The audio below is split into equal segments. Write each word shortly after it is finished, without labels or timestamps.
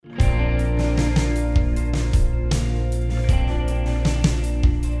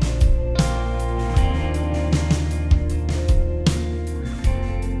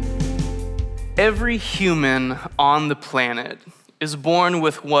Every human on the planet is born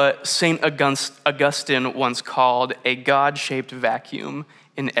with what St. Augustine once called a God-shaped vacuum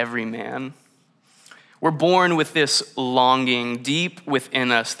in every man. We're born with this longing deep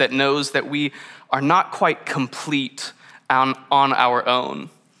within us that knows that we are not quite complete on our own,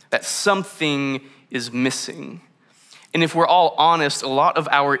 that something is missing. And if we're all honest, a lot of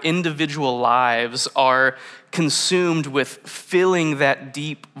our individual lives are consumed with filling that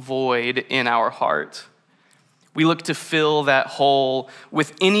deep void in our heart. We look to fill that hole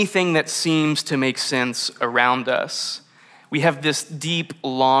with anything that seems to make sense around us. We have this deep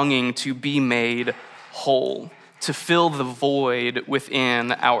longing to be made whole, to fill the void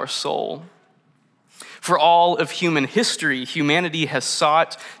within our soul. For all of human history, humanity has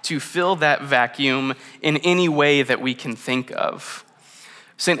sought to fill that vacuum in any way that we can think of.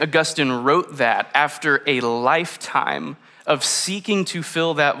 St. Augustine wrote that after a lifetime of seeking to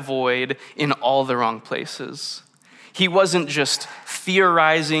fill that void in all the wrong places. He wasn't just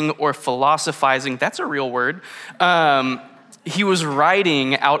theorizing or philosophizing, that's a real word. He was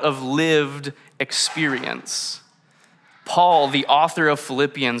writing out of lived experience. Paul, the author of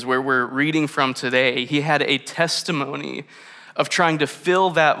Philippians, where we're reading from today, he had a testimony of trying to fill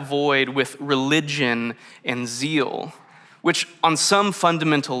that void with religion and zeal, which on some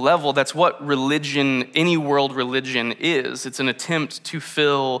fundamental level, that's what religion, any world religion is. It's an attempt to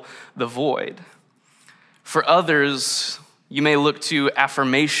fill the void. For others, you may look to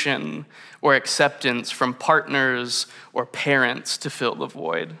affirmation or acceptance from partners or parents to fill the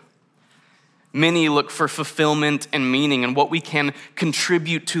void. Many look for fulfillment and meaning and what we can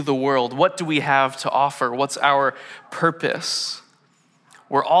contribute to the world. What do we have to offer? What's our purpose?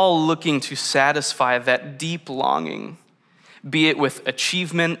 We're all looking to satisfy that deep longing, be it with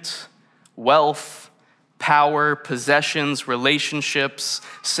achievement, wealth, power, possessions, relationships,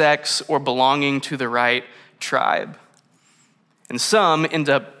 sex, or belonging to the right tribe. And some end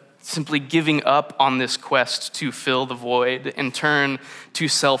up simply giving up on this quest to fill the void and turn to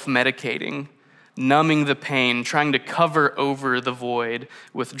self-medicating, numbing the pain, trying to cover over the void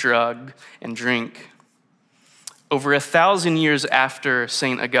with drug and drink. Over 1,000 years after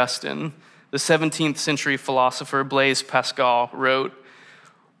St. Augustine, the 17th century philosopher Blaise Pascal wrote,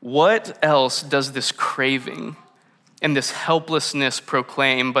 "What else does this craving and this helplessness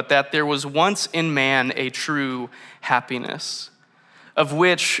proclaim but that there was once in man a true happiness, of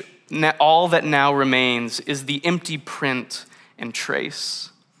which all that now remains is the empty print and trace.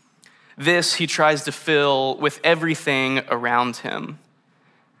 This he tries to fill with everything around him.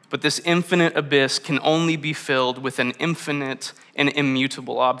 But this infinite abyss can only be filled with an infinite and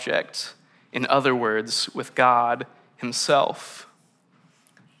immutable object. In other words, with God himself."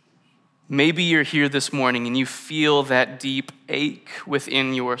 Maybe you're here this morning and you feel that deep ache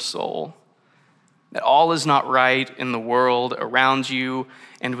within your soul, that all is not right in the world around you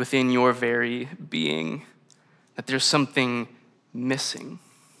and within your very being, that there's something missing.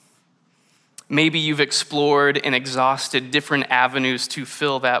 Maybe you've explored and exhausted different avenues to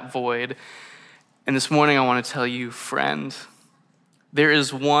fill that void. And this morning I want to tell you, friend, there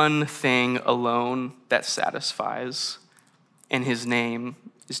is one thing alone that satisfies, and his name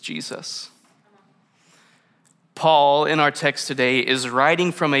is Jesus. Paul, in our text today, is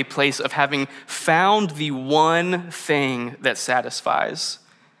writing from a place of having found the one thing that satisfies,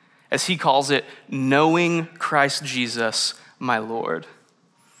 as he calls it, knowing Christ Jesus, my Lord.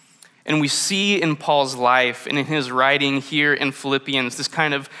 And we see in Paul's life and in his writing here in Philippians this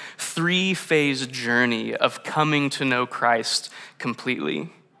kind of three-phase journey of coming to know Christ completely.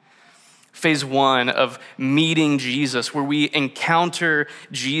 Phase one of meeting Jesus, where we encounter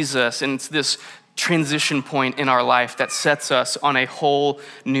Jesus, and it's this transition point in our life that sets us on a whole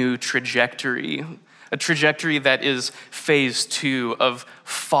new trajectory. A trajectory that is phase two of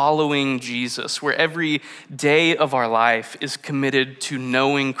following Jesus, where every day of our life is committed to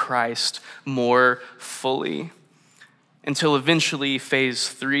knowing Christ more fully. Until eventually, phase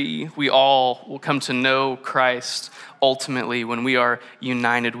three, we all will come to know Christ ultimately when we are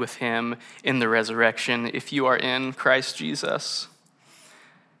united with him in the resurrection, if you are in Christ Jesus.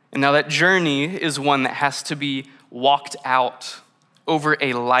 And now that journey is one that has to be walked out over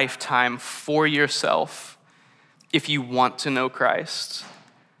a lifetime for yourself if you want to know Christ.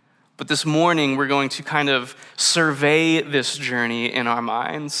 But this morning, we're going to kind of survey this journey in our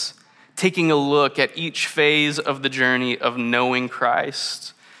minds, taking a look at each phase of the journey of knowing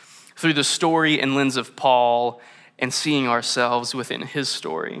Christ through the story and lens of Paul and seeing ourselves within his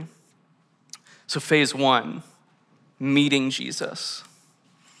story. So phase one, meeting Jesus.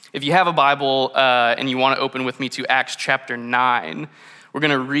 If you have a Bible and you want to open with me to Acts chapter 9, We're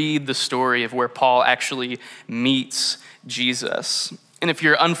going to read the story of where Paul actually meets Jesus. And if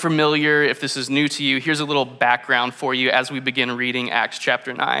you're unfamiliar, if this is new to you, here's a little background for you as we begin reading Acts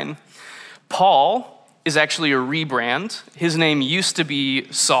chapter 9. Paul is actually a rebrand. His name used to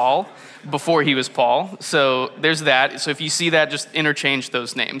be Saul before he was Paul. So there's that. So if you see that, just interchange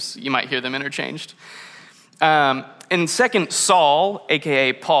those names. You might hear them interchanged. And second, Saul,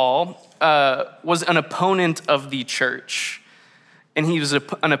 aka Paul, was an opponent of the church. And he was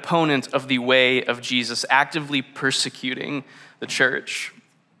an opponent of the way of Jesus, actively persecuting the church.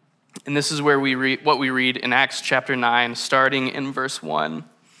 And this is where we read what we read in Acts chapter 9, starting in verse 1.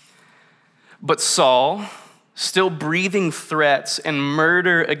 But Saul, still breathing threats and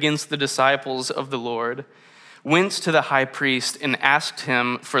murder against the disciples of the Lord, went to the high priest and asked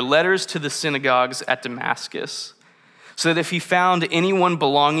him for letters to the synagogues at Damascus, so that if he found anyone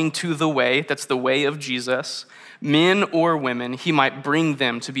belonging to the way, that's the way of Jesus, men or women, he might bring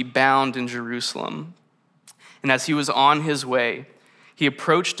them to be bound in Jerusalem. And as he was on his way, he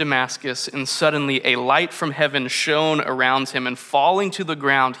approached Damascus, and suddenly a light from heaven shone around him, and falling to the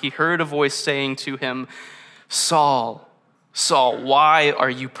ground, he heard a voice saying to him, "Saul, Saul, why are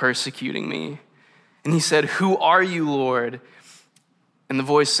you persecuting me?" And he said, "Who are you, Lord?" And the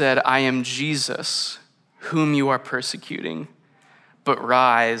voice said, "I am Jesus, whom you are persecuting. But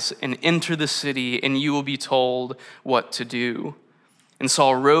rise and enter the city, and you will be told what to do." And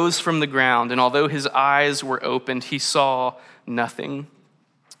Saul rose from the ground, and although his eyes were opened, he saw nothing.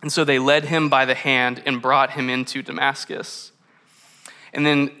 And so they led him by the hand and brought him into Damascus. And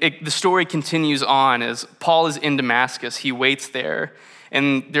then the story continues on as Paul is in Damascus. He waits there.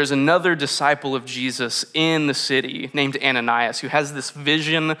 And there's another disciple of Jesus in the city named Ananias who has this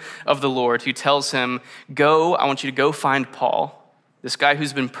vision of the Lord who tells him, "Go, I want you to go find Paul, this guy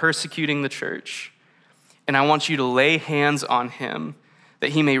who's been persecuting the church, and I want you to lay hands on him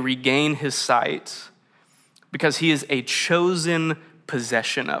that he may regain his sight, because he is a chosen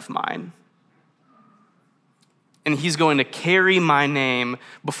possession of mine. And he's going to carry my name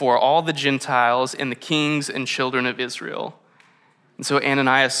before all the Gentiles and the kings and children of Israel." And so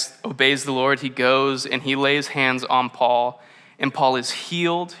Ananias obeys the Lord. He goes and he lays hands on Paul, and Paul is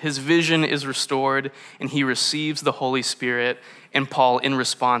healed. His vision is restored, and he receives the Holy Spirit. And Paul, in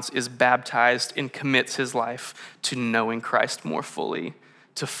response, is baptized and commits his life to knowing Christ more fully,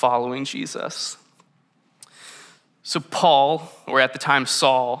 to following Jesus. So Paul, or at the time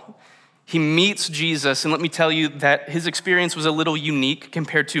Saul, he meets Jesus, and let me tell you that his experience was a little unique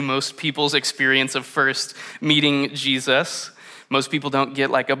compared to most people's experience of first meeting Jesus. Most people don't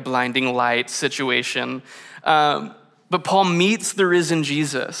get like a blinding light situation. But Paul meets the risen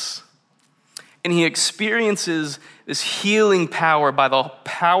Jesus, and he experiences this healing power by the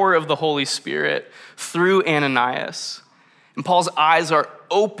power of the Holy Spirit through Ananias. And Paul's eyes are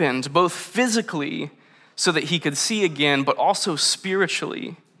opened both physically so that he could see again, but also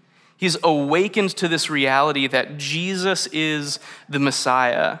spiritually. He's awakened to this reality that Jesus is the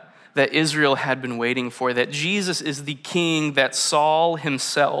Messiah that Israel had been waiting for, that Jesus is the king that Saul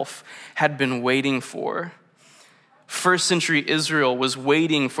himself had been waiting for. First century Israel was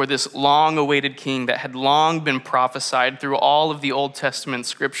waiting for this long-awaited king that had long been prophesied through all of the Old Testament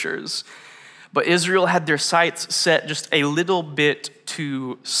scriptures. But Israel had their sights set just a little bit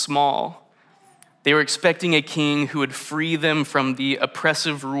too small. They were expecting a king who would free them from the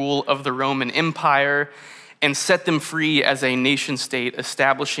oppressive rule of the Roman Empire and set them free as a nation state,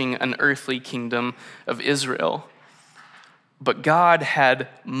 establishing an earthly kingdom of Israel. But God had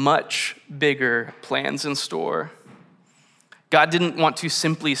much bigger plans in store. God didn't want to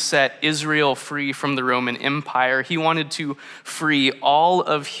simply set Israel free from the Roman Empire. He wanted to free all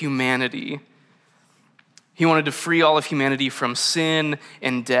of humanity. He wanted to free all of humanity from sin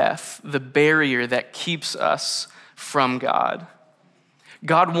and death, the barrier that keeps us from God.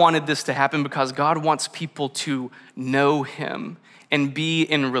 God wanted this to happen because God wants people to know him and be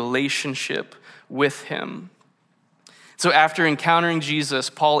in relationship with him. So after encountering Jesus,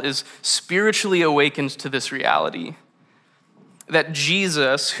 Paul is spiritually awakened to this reality that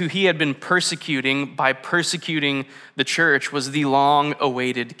Jesus, who he had been persecuting by persecuting the church, was the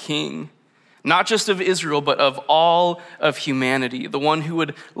long-awaited king, not just of Israel, but of all of humanity, the one who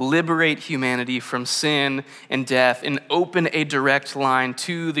would liberate humanity from sin and death and open a direct line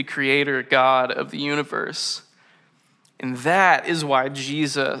to the creator God of the universe. And that is why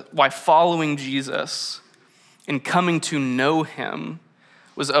following Jesus and coming to know him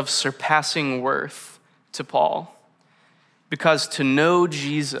was of surpassing worth to Paul. Because to know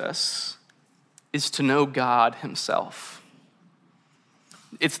Jesus is to know God himself.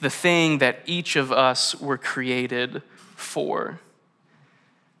 It's the thing that each of us were created for.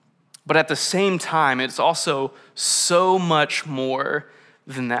 But at the same time, it's also so much more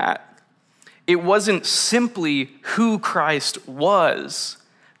than that. It wasn't simply who Christ was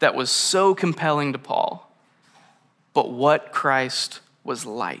that was so compelling to Paul, but what Christ was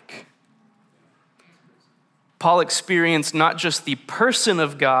like. Paul experienced not just the person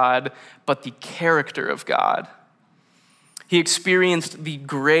of God, but the character of God. He experienced the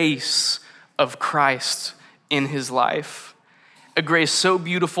grace of Christ in his life, a grace so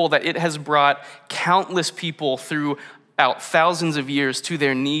beautiful that it has brought countless people throughout thousands of years to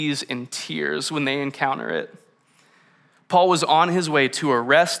their knees in tears when they encounter it. Paul was on his way to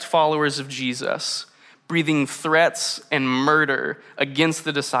arrest followers of Jesus, breathing threats and murder against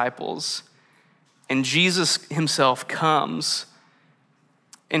the disciples. And Jesus himself comes,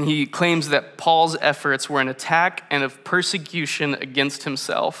 and he claims that Paul's efforts were an attack and of persecution against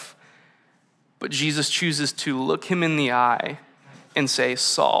himself. But Jesus chooses to look him in the eye and say,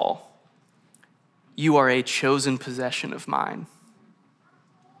 "Saul, you are a chosen possession of mine.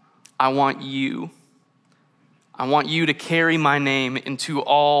 I want you to carry my name into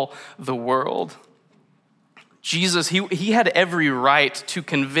all the world." Jesus, he had every right to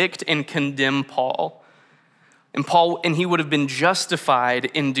convict and condemn Paul. And he would have been justified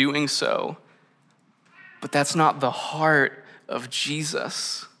in doing so. But that's not the heart of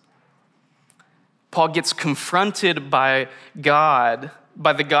Jesus. Paul gets confronted by God,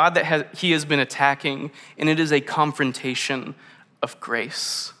 by the God that he has been attacking, and it is a confrontation of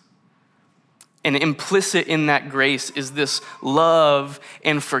grace. And implicit in that grace is this love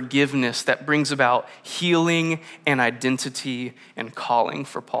and forgiveness that brings about healing and identity and calling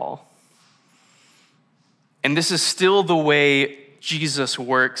for Paul. And this is still the way Jesus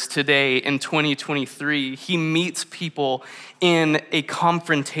works today in 2023. He meets people in a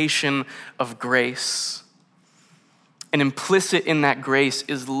confrontation of grace. And implicit in that grace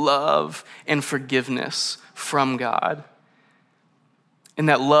is love and forgiveness from God. And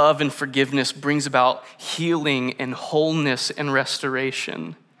that love and forgiveness brings about healing and wholeness and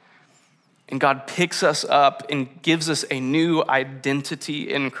restoration. And God picks us up and gives us a new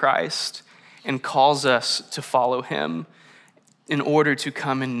identity in Christ and calls us to follow him in order to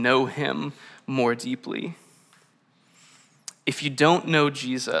come and know him more deeply. If you don't know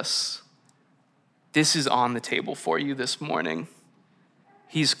Jesus, this is on the table for you this morning.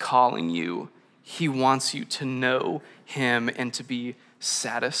 He's calling you. He wants you to know him and to be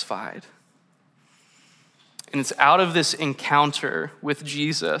satisfied. And it's out of this encounter with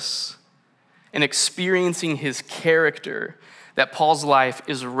Jesus and experiencing his character that Paul's life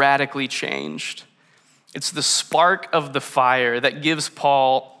is radically changed. It's the spark of the fire that gives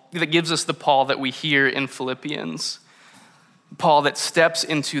us the Paul that we hear in Philippians. Paul that steps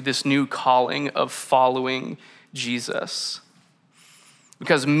into this new calling of following Jesus.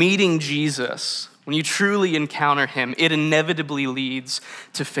 Because meeting Jesus, when you truly encounter him, it inevitably leads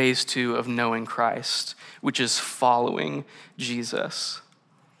to phase 2 of knowing Christ, which is following Jesus.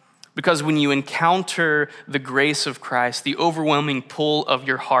 Because when you encounter the grace of Christ, the overwhelming pull of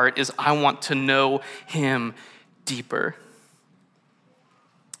your heart is, I want to know him deeper.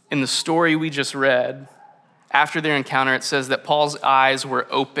 In the story we just read, after their encounter, it says that Paul's eyes were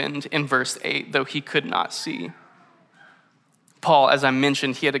opened in verse 8, though he could not see. Paul, as I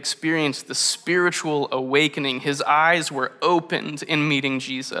mentioned, he had experienced the spiritual awakening. His eyes were opened in meeting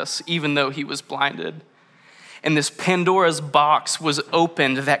Jesus, even though he was blinded. And this Pandora's box was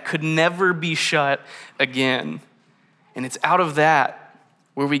opened that could never be shut again. And it's out of that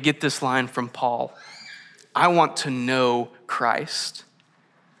where we get this line from Paul, I want to know Christ.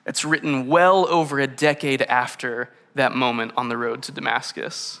 It's written well over a decade after that moment on the road to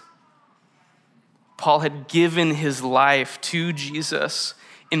Damascus. Paul had given his life to Jesus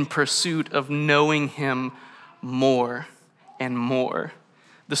in pursuit of knowing him more and more.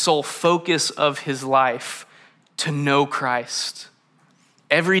 The sole focus of his life, to know Christ.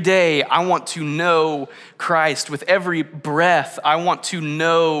 Every day, I want to know Christ. With every breath, I want to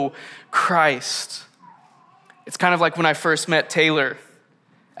know Christ. It's kind of like when I first met Taylor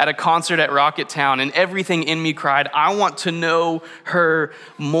at a concert at Rocketown, and everything in me cried, I want to know her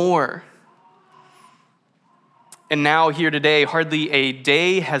more. And now here today, hardly a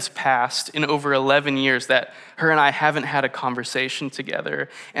day has passed in over 11 years that her and I haven't had a conversation together,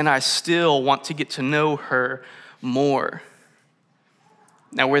 and I still want to get to know her more.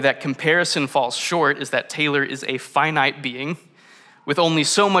 Now, where that comparison falls short is that Taylor is a finite being with only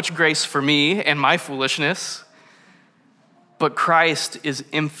so much grace for me and my foolishness, but Christ is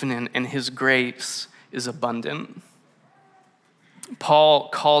infinite and his grace is abundant. Paul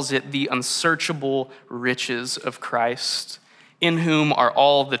calls it the unsearchable riches of Christ in whom are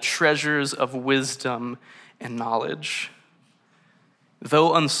all the treasures of wisdom and knowledge.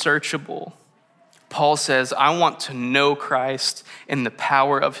 Though unsearchable, Paul says, I want to know Christ in the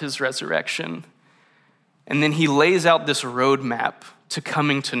power of his resurrection. And then he lays out this roadmap to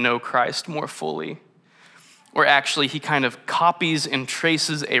coming to know Christ more fully. Or actually, he kind of copies and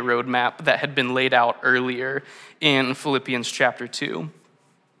traces a roadmap that had been laid out earlier in Philippians chapter 2.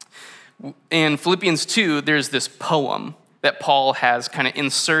 In Philippians 2, there's this poem that Paul has kind of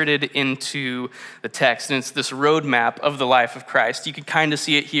inserted into the text, and it's this roadmap of the life of Christ. You can kind of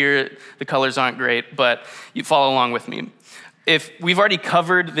see it here. The colors aren't great, but you follow along with me. If we've already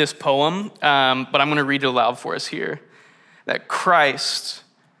covered this poem, but I'm going to read it aloud for us here. That Christ,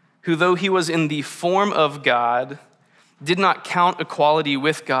 who though he was in the form of God, did not count equality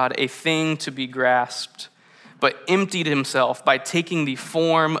with God a thing to be grasped, but emptied himself by taking the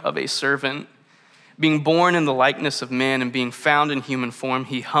form of a servant. Being born in the likeness of men and being found in human form,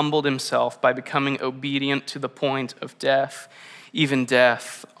 he humbled himself by becoming obedient to the point of death, even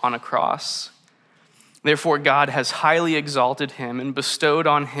death on a cross. Therefore, God has highly exalted him and bestowed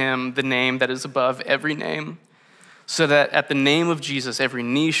on him the name that is above every name, so that at the name of Jesus, every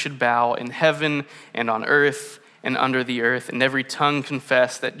knee should bow in heaven and on earth and under the earth, and every tongue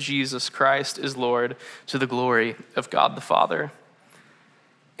confess that Jesus Christ is Lord, to the glory of God the Father.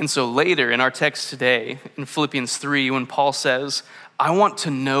 And so later in our text today, in Philippians 3, when Paul says, I want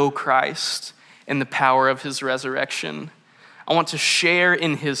to know Christ and the power of his resurrection. I want to share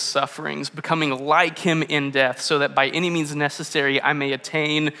in his sufferings, becoming like him in death, so that by any means necessary I may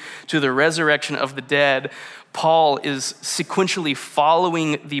attain to the resurrection of the dead. Paul is sequentially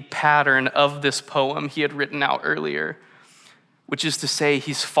following the pattern of this poem he had written out earlier, which is to say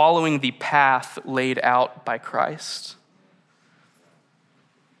he's following the path laid out by Christ.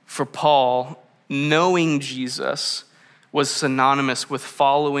 For Paul, knowing Jesus was synonymous with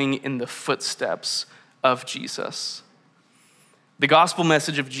following in the footsteps of Jesus. The gospel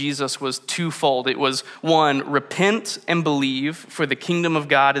message of Jesus was twofold. It was, one, repent and believe, for the kingdom of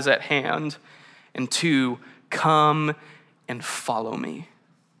God is at hand. And two, come and follow me.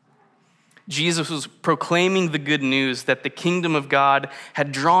 Jesus was proclaiming the good news that the kingdom of God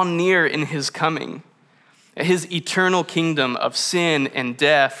had drawn near in his coming. His eternal kingdom of sin and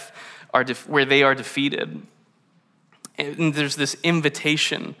death where they are defeated. And there's this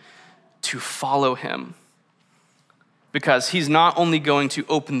invitation to follow him, because he's not only going to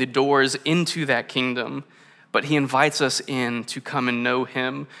open the doors into that kingdom, but he invites us in to come and know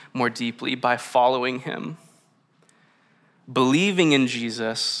him more deeply by following him. Believing in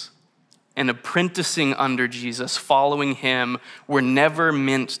Jesus and apprenticing under Jesus, following him, were never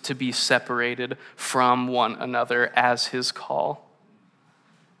meant to be separated from one another as his call.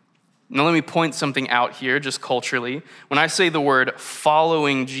 Now let me point something out here, just culturally. When I say the word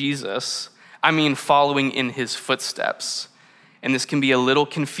following Jesus, I mean following in his footsteps. And this can be a little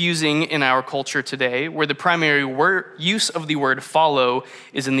confusing in our culture today, where the primary use of the word follow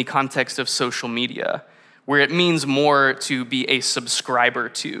is in the context of social media, where it means more to be a subscriber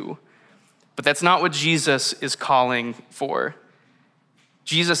to. But that's not what Jesus is calling for.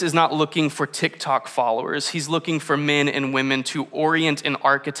 Jesus is not looking for TikTok followers. He's looking for men and women to orient and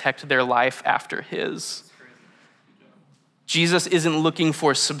architect their life after his. Jesus isn't looking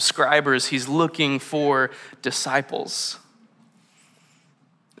for subscribers. He's looking for disciples.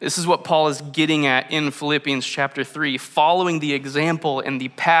 This is what Paul is getting at in Philippians chapter 3, following the example and the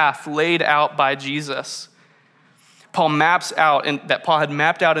path laid out by Jesus. Paul had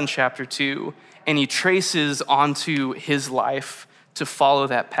mapped out in chapter 2, and he traces onto his life to follow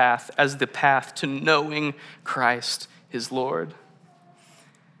that path as the path to knowing Christ, his Lord.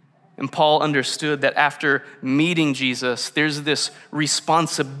 And Paul understood that after meeting Jesus, there's this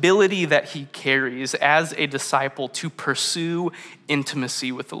responsibility that he carries as a disciple to pursue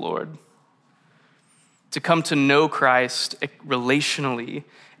intimacy with the Lord, to come to know Christ relationally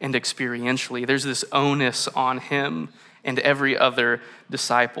and experientially. There's this onus on him and every other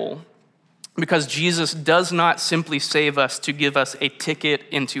disciple, because Jesus does not simply save us to give us a ticket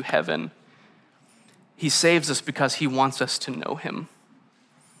into heaven. He saves us because he wants us to know him.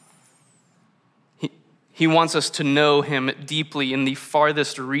 He wants us to know him deeply in the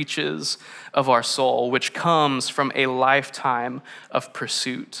farthest reaches of our soul, which comes from a lifetime of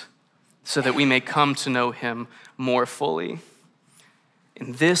pursuit, so that we may come to know him more fully.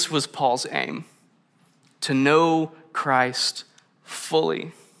 And this was Paul's aim, to know Christ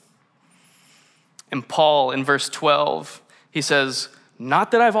fully. And Paul, in verse 12, he says,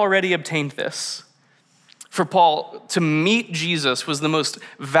 not that I've already obtained this. For Paul, to meet Jesus was the most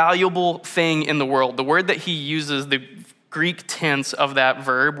valuable thing in the world. The word that he uses, the Greek tense of that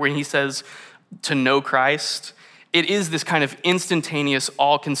verb when he says to know Christ, it is this kind of instantaneous,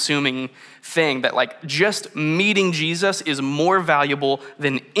 all-consuming thing that like just meeting Jesus is more valuable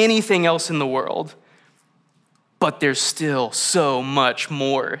than anything else in the world. But there's still so much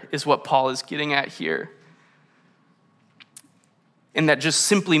more is what Paul is getting at here. And that just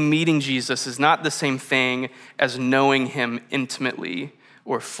simply meeting Jesus is not the same thing as knowing him intimately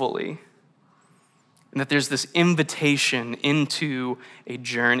or fully. And that there's this invitation into a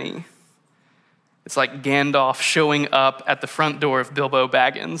journey. It's like Gandalf showing up at the front door of Bilbo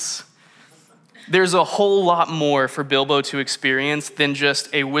Baggins. There's a whole lot more for Bilbo to experience than just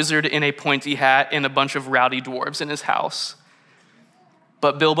a wizard in a pointy hat and a bunch of rowdy dwarves in his house.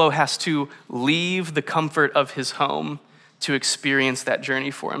 But Bilbo has to leave the comfort of his home to experience that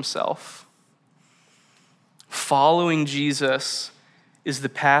journey for himself. Following Jesus is the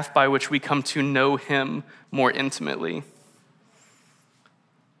path by which we come to know him more intimately.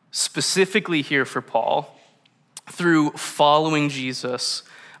 Specifically here for Paul, through following Jesus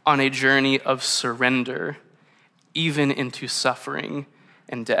on a journey of surrender, even into suffering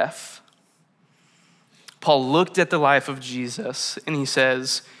and death. Paul looked at the life of Jesus and he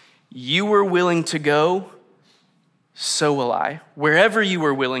says, you were willing to go, so will I. Wherever you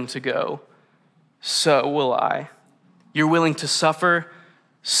were willing to go, so will I. You're willing to suffer,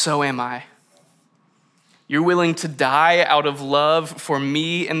 so am I. You're willing to die out of love for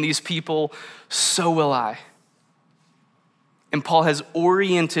me and these people, so will I. And Paul has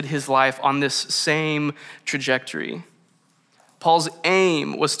oriented his life on this same trajectory. Paul's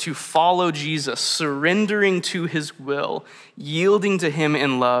aim was to follow Jesus, surrendering to his will, yielding to him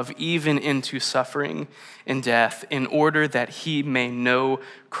in love, even into suffering and death, in order that he may know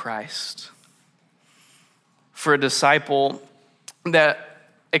Christ. For a disciple that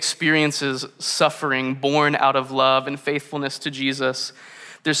experiences suffering born out of love and faithfulness to Jesus,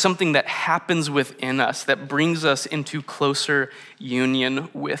 there's something that happens within us that brings us into closer union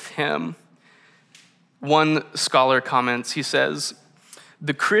with him. One scholar comments, he says,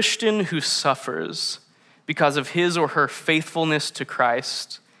 the Christian who suffers because of his or her faithfulness to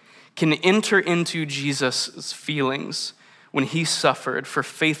Christ can enter into Jesus' feelings when he suffered for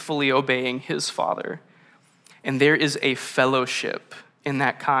faithfully obeying his Father. And there is a fellowship in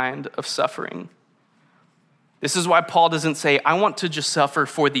that kind of suffering. This is why Paul doesn't say, I want to just suffer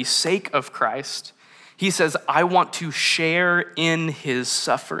for the sake of Christ. He says, I want to share in his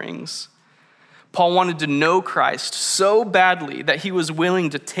sufferings. Paul wanted to know Christ so badly that he was willing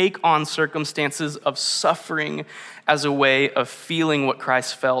to take on circumstances of suffering as a way of feeling what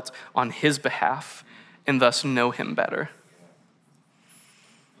Christ felt on his behalf and thus know him better.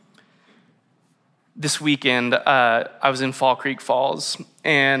 This weekend, I was in Fall Creek Falls,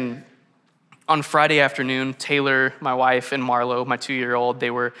 and on Friday afternoon, Taylor, my wife, and Marlo, my 2-year-old, they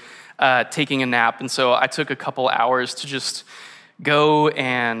were taking a nap, and so I took a couple hours to just go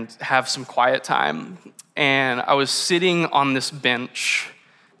and have some quiet time. And I was sitting on this bench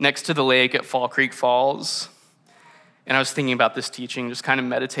next to the lake at Fall Creek Falls, and I was thinking about this teaching, just kind of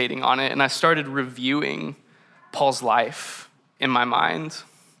meditating on it, and I started reviewing Paul's life in my mind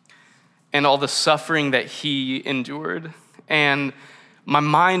and all the suffering that he endured. And my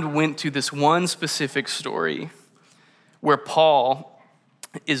mind went to this one specific story where Paul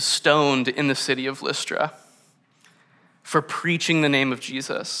is stoned in the city of Lystra for preaching the name of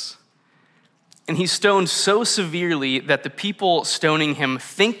Jesus. And he's stoned so severely that the people stoning him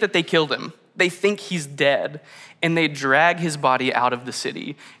think that they killed him. They think he's dead, and they drag his body out of the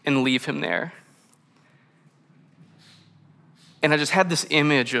city and leave him there. And I just had this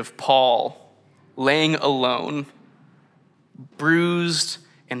image of Paul laying alone, bruised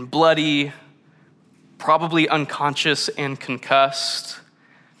and bloody, probably unconscious and concussed.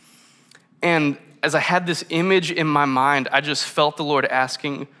 And as I had this image in my mind, I just felt the Lord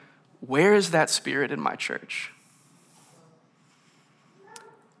asking, where is that spirit in my church?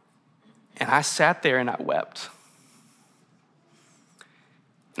 And I sat there and I wept.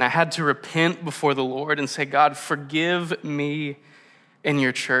 And I had to repent before the Lord and say, God, forgive me and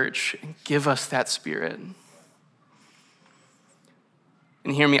your church and give us that spirit.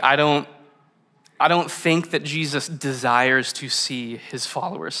 And hear me, I don't think that Jesus desires to see his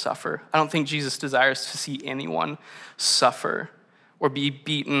followers suffer. I don't think Jesus desires to see anyone suffer or be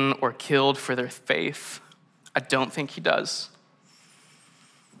beaten or killed for their faith. I don't think he does.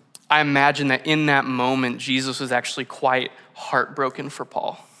 I imagine that in that moment, Jesus was actually quite heartbroken for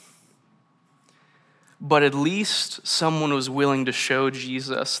Paul. But at least someone was willing to show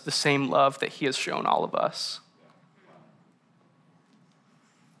Jesus the same love that he has shown all of us.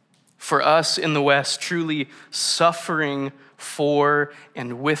 for us in the West, truly suffering for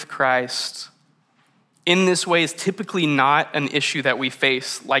and with Christ in this way is typically not an issue that we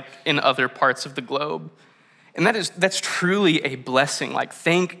face like in other parts of the globe. And that's truly a blessing. Like,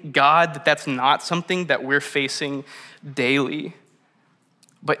 thank God that that's not something that we're facing daily.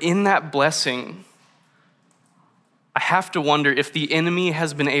 But in that blessing, I have to wonder if the enemy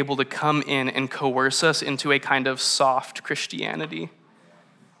has been able to come in and coerce us into a kind of soft Christianity.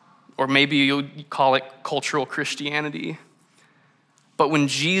 Or maybe you'll call it cultural Christianity. But when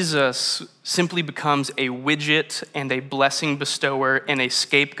Jesus simply becomes a widget and a blessing bestower and a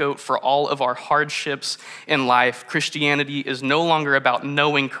scapegoat for all of our hardships in life, Christianity is no longer about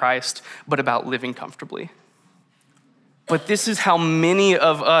knowing Christ, but about living comfortably. But this is how many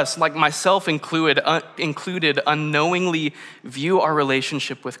of us, like myself included, unknowingly view our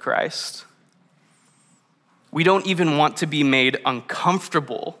relationship with Christ. We don't even want to be made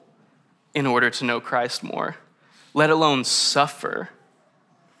uncomfortable in order to know Christ more, let alone suffer.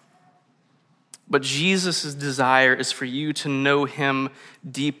 But Jesus' desire is for you to know him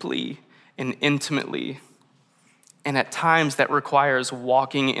deeply and intimately. And at times that requires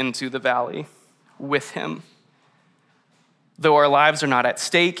walking into the valley with him. Though our lives are not at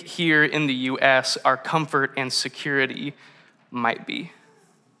stake here in the U.S., our comfort and security might be.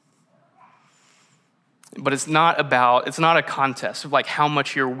 But it's not a contest of like how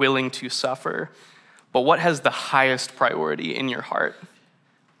much you're willing to suffer, but what has the highest priority in your heart?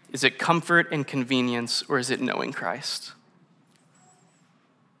 Is it comfort and convenience, or is it knowing Christ?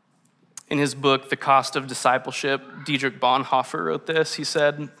 In his book, The Cost of Discipleship, Dietrich Bonhoeffer wrote this. He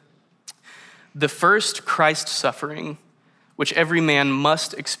said, "The first Christ suffering, which every man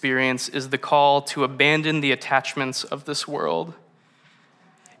must experience, is the call to abandon the attachments of this world.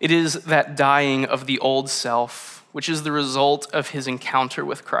 It is that dying of the old self, which is the result of his encounter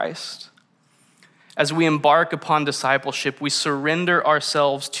with Christ. As we embark upon discipleship, we surrender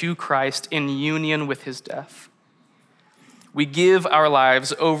ourselves to Christ in union with his death. We give our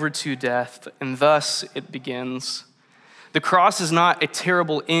lives over to death, and thus it begins. The cross is not a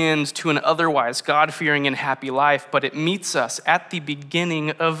terrible end to an otherwise God-fearing and happy life, but it meets us at the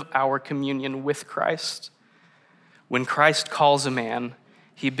beginning of our communion with Christ. When Christ calls a man,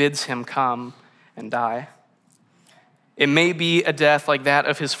 he bids him come and die. It may be a death like that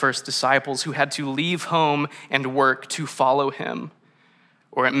of his first disciples who had to leave home and work to follow him.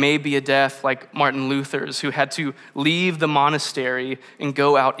 Or it may be a death like Martin Luther's who had to leave the monastery and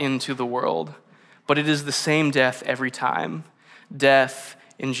go out into the world. But it is the same death every time. Death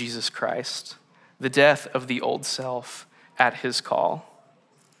in Jesus Christ. The death of the old self at his call.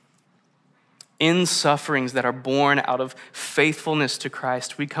 In sufferings that are born out of faithfulness to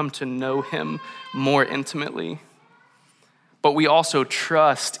Christ, we come to know him more intimately. But we also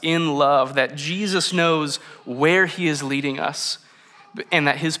trust in love that Jesus knows where he is leading us and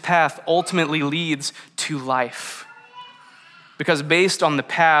that his path ultimately leads to life. Because based on the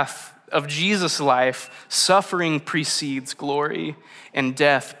path of Jesus' life, suffering precedes glory and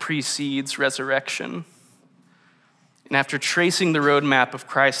death precedes resurrection. And after tracing the roadmap of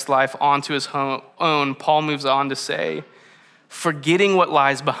Christ's life onto his own, Paul moves on to say, forgetting what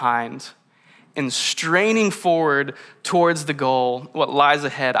lies behind and straining forward towards the goal, what lies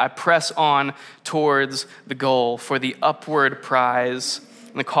ahead, I press on towards the goal for the upward prize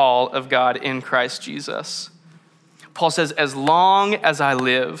and the call of God in Christ Jesus. Paul says, as long as I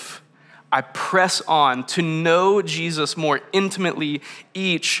live, I press on to know Jesus more intimately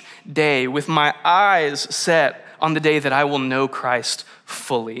each day with my eyes set on the day that I will know Christ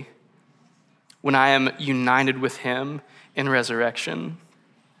fully, when I am united with him in resurrection,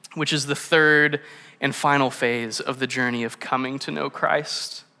 which is the third and final phase of the journey of coming to know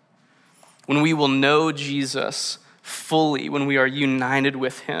Christ. When we will know Jesus fully, when we are united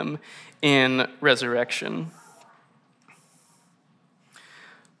with him in resurrection.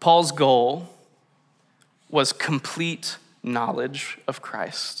 Paul's goal was complete knowledge of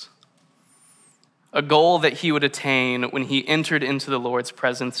Christ, a goal that he would attain when he entered into the Lord's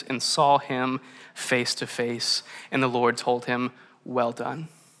presence and saw him face to face, and the Lord told him, well done.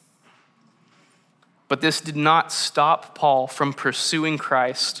 But this did not stop Paul from pursuing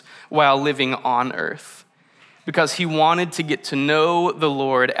Christ while living on earth, because he wanted to get to know the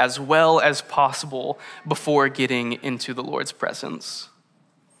Lord as well as possible before getting into the Lord's presence.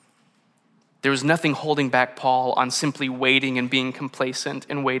 There was nothing holding back Paul on simply waiting and being complacent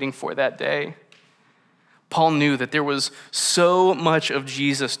and waiting for that day. Paul knew that there was so much of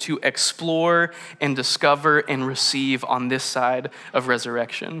Jesus to explore and discover and receive on this side of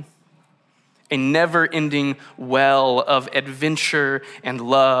resurrection. a never-ending well of adventure and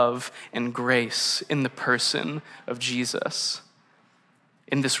love and grace in the person of Jesus,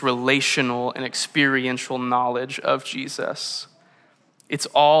 in this relational and experiential knowledge of Jesus. It's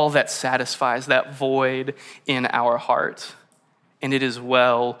all that satisfies that void in our heart, and it is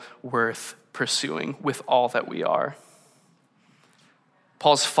well worth pursuing with all that we are.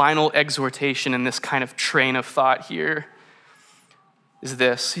 Paul's final exhortation in this kind of train of thought here is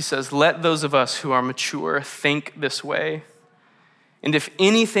this. He says, let those of us who are mature think this way. And if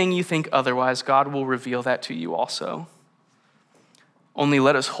anything you think otherwise, God will reveal that to you also. Only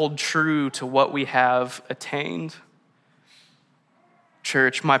let us hold true to what we have attained.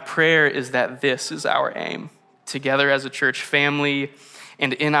 Church, my prayer is that this is our aim, together as a church family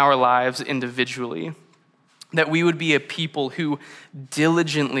and in our lives individually, that we would be a people who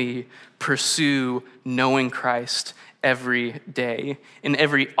diligently pursue knowing Christ every day, in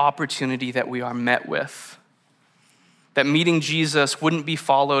every opportunity that we are met with. That meeting Jesus wouldn't be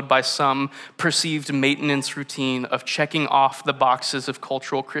followed by some perceived maintenance routine of checking off the boxes of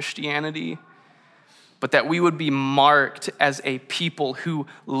cultural Christianity, but that we would be marked as a people who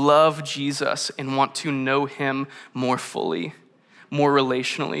love Jesus and want to know him more fully, more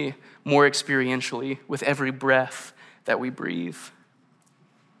relationally, more experientially, with every breath that we breathe.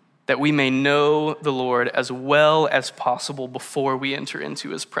 That we may know the Lord as well as possible before we enter into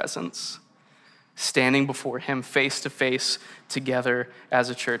his presence, standing before him face to face together as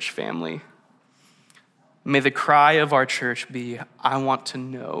a church family. May the cry of our church be, I want to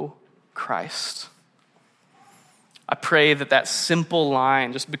know Christ. I pray that that simple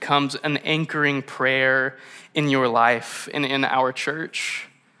line just becomes an anchoring prayer in your life and in our church,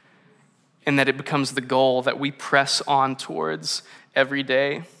 and that it becomes the goal that we press on towards every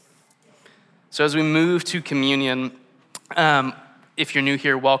day. So as we move to communion, if you're new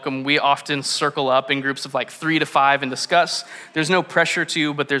here, welcome. We often circle up in groups of like 3 to 5 and discuss. There's no pressure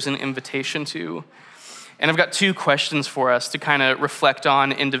to, but there's an invitation to. And I've got 2 questions for us to kind of reflect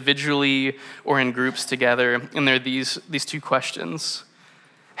on individually or in groups together. And they're these 2 questions.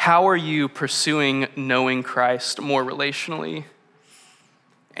 How are you pursuing knowing Christ more relationally?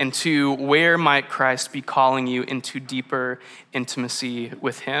 And 2, where might Christ be calling you into deeper intimacy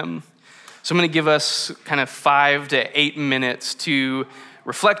with him? So I'm going to give us kind of 5 to 8 minutes to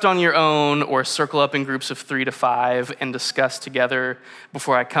reflect on your own or circle up in groups of 3 to 5 and discuss together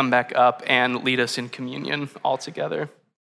before I come back up and lead us in communion all together.